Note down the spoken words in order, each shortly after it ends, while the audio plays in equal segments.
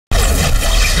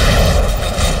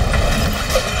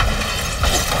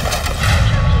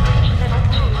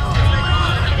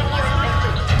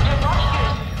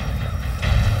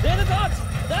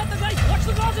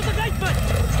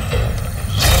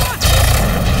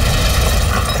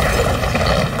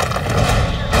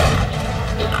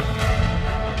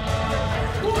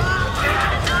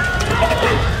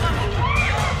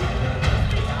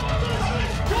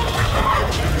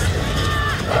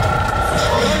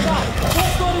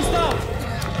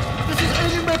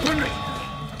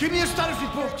Give me a status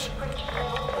report.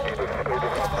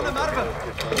 On him, Marvin.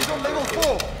 He's on level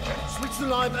 4. Switch to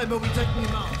live ammo, we're taking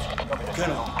him out.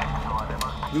 Colonel,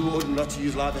 we were ordered not to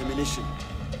use live ammunition.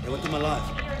 They want them alive.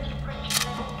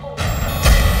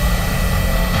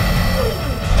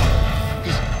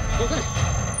 Okay,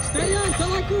 stay here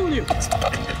until I call you.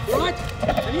 Alright?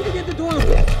 I need to get the door open.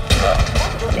 No!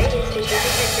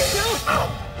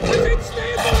 I said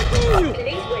stay until I call you!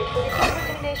 Please wait for the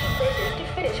decontamination process to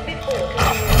finish before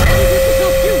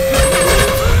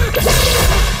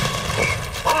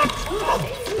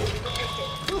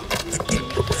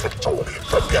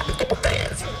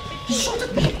Shut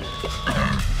at me!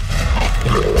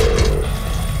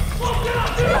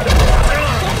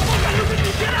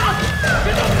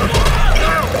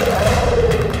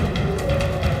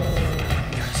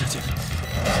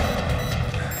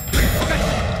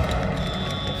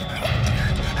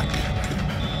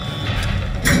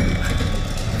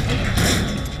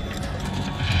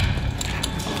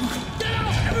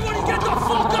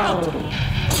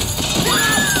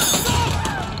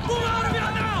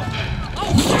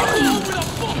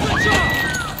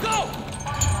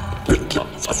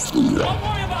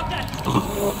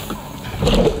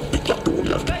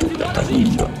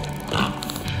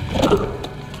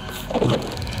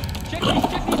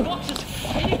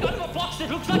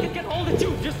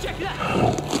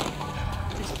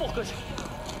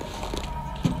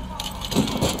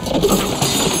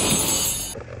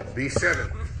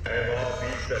 B7.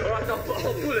 Alright, I'll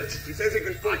pull it. He says he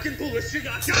can pull. I can pull the trigger.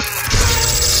 I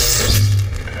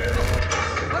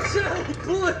said I'll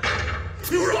pull it.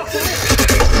 You rock it.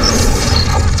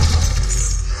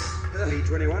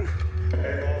 B21.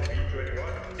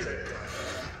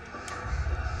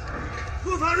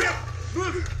 Move, hurry up.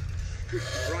 Move.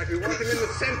 Right, we want him in the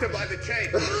center by the chain.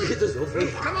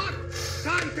 Come on.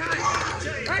 Time.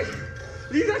 Hey,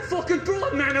 leave that fucking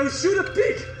broad, man. I'll shoot a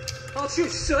pig. I'll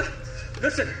shoot, sir.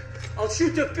 Listen, I'll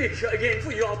shoot the pig again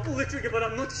for you. I'll pull the trigger, but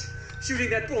I'm not shooting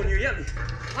that prawn. You hear me?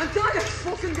 I'm tired of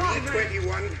fucking going, man.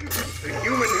 21. The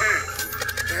human hand.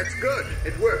 That's good.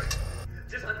 It worked.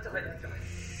 Just untie that guy.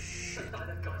 Untie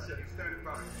that guy, sir. Stand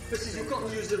by. Listen, you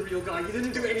can't use the real guy. He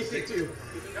didn't do anything to you.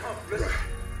 Listen,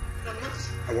 I'm not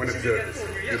I want to shooting observe that this.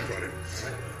 prawn. You You hear me? brought him.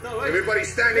 No, wait. Everybody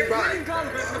standing by.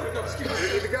 No, excuse me.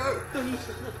 Ready to go?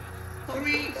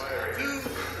 3, 2,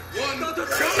 1, go!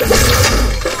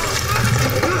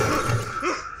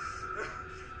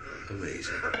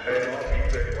 Amazing.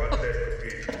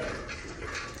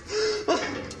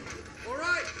 All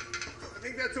right. I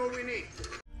think that's all we need.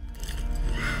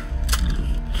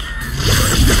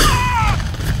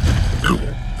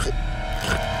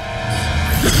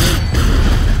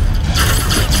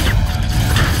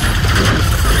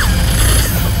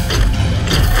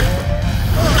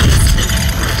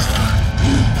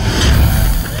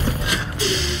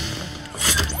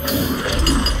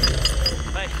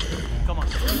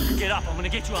 I'm gonna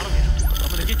get you out of here. I'm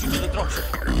gonna get you to the dropship.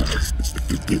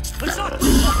 Let's not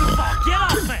fucking far. Get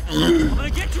out, man. I'm gonna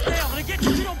get you there. I'm gonna get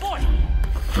you to your boy.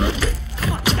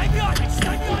 Come on, stay behind me.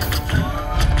 Stay behind me.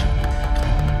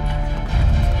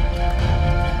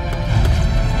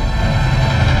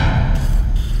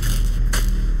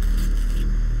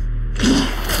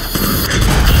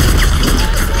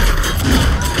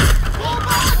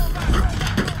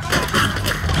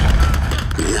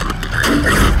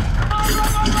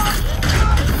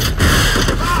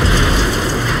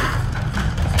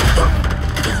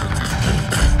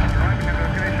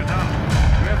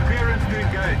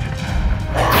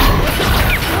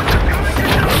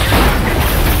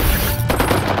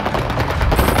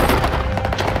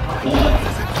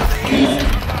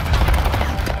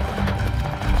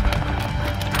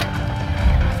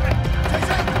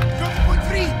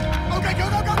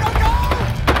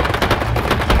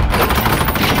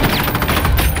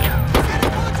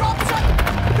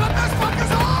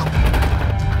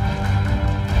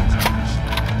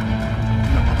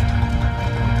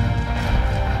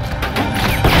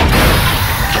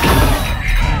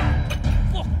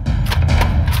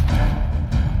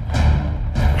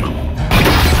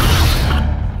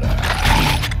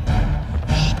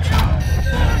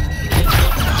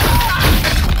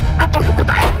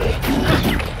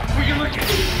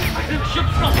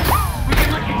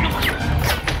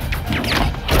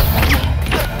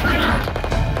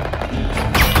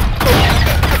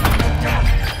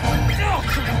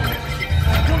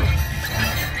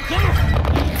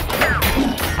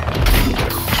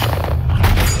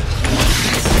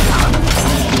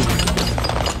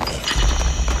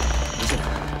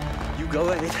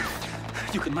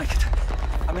 You can make it.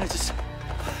 I'm gonna just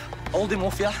hold him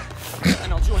off, yeah?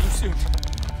 And I'll join you soon.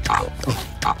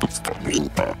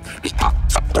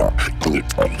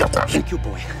 Thank you,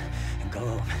 boy. And go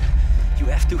home. You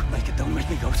have to make it. Don't make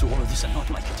me go through all of this and not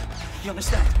make it. You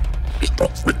understand?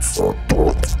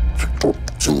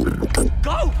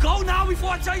 Go now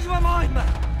before I change my mind, man.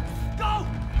 Go!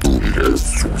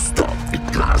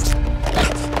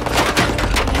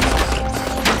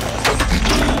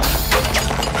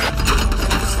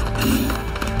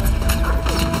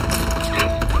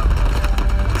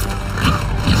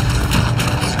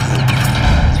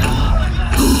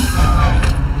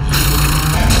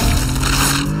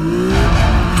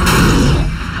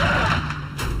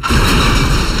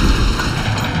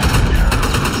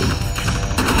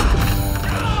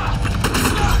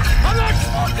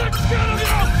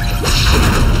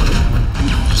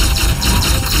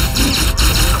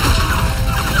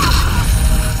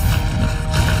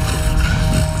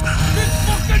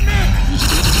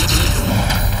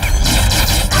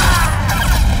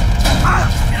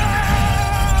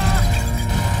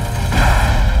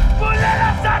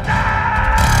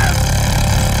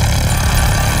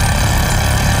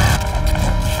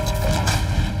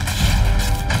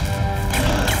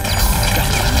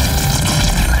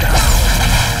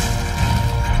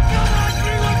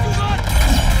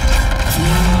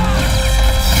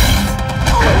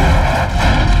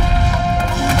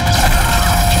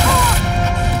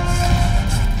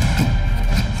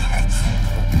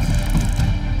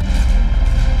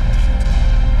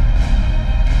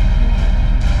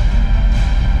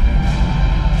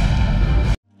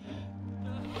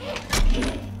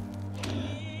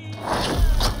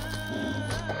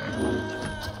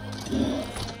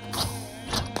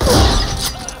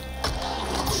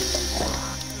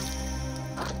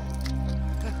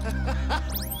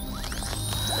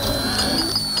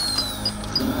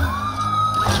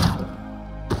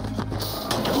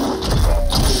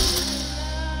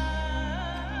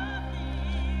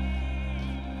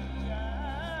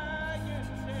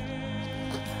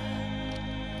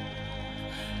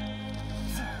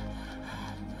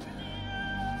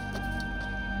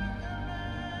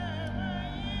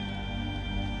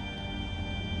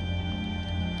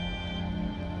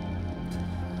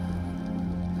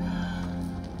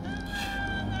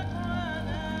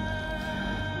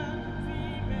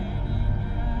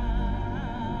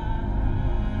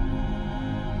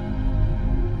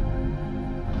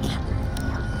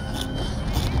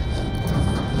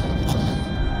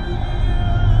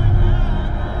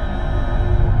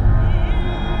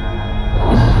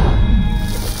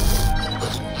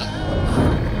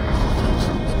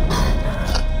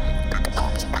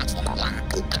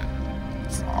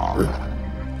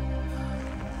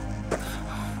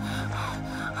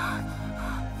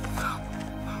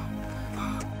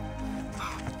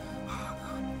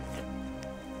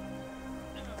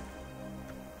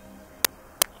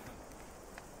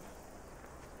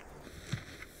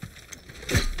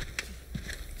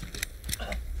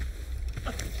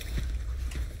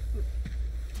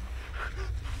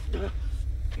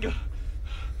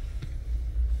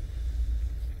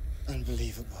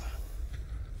 Unbelievable.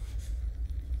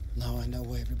 Now I know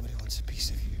why everybody wants a piece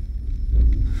of you.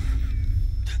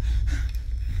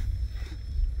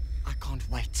 I can't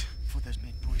wait for those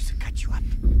men boys to catch you up.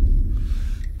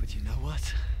 But you know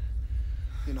what?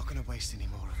 You're not gonna waste any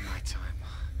more of my time.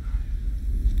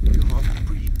 You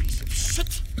half-breed piece of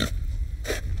shit!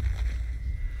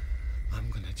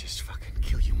 I'm gonna just fucking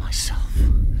kill you myself.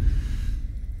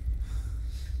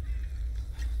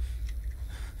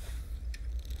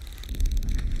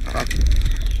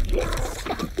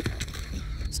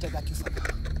 Stay back, you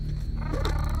fucker.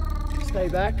 Stay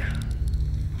back.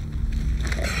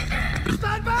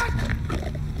 Stand back!